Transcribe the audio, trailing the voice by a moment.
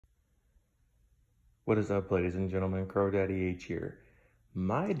What is up, ladies and gentlemen? Crow Daddy H here.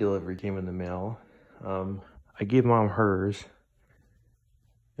 My delivery came in the mail. I gave Mom hers,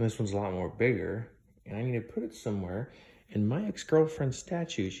 and this one's a lot more bigger, and I need to put it somewhere, and my ex-girlfriend's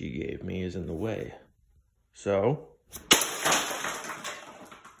statue she gave me is in the way. So,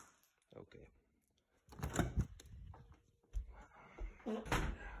 okay.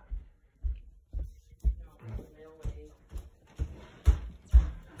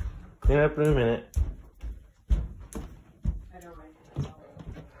 Clean up in a minute.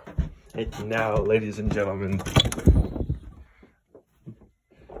 And now, ladies and gentlemen,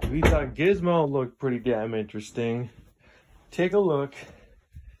 we thought Gizmo looked pretty damn interesting. Take a look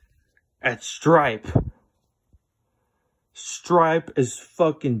at Stripe. Stripe is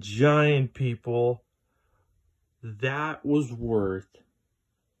fucking giant, people. That was worth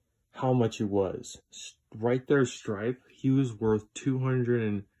how much it was. Right there, Stripe. He was worth $200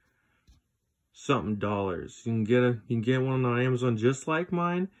 and something. You can get one on Amazon just like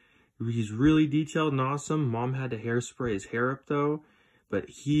mine. He's really detailed and awesome. Mom had to hairspray his hair up though. But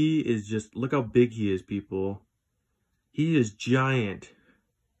he is just, look how big he is, people. He is giant.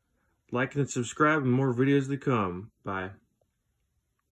 Like and subscribe and more videos to come. Bye.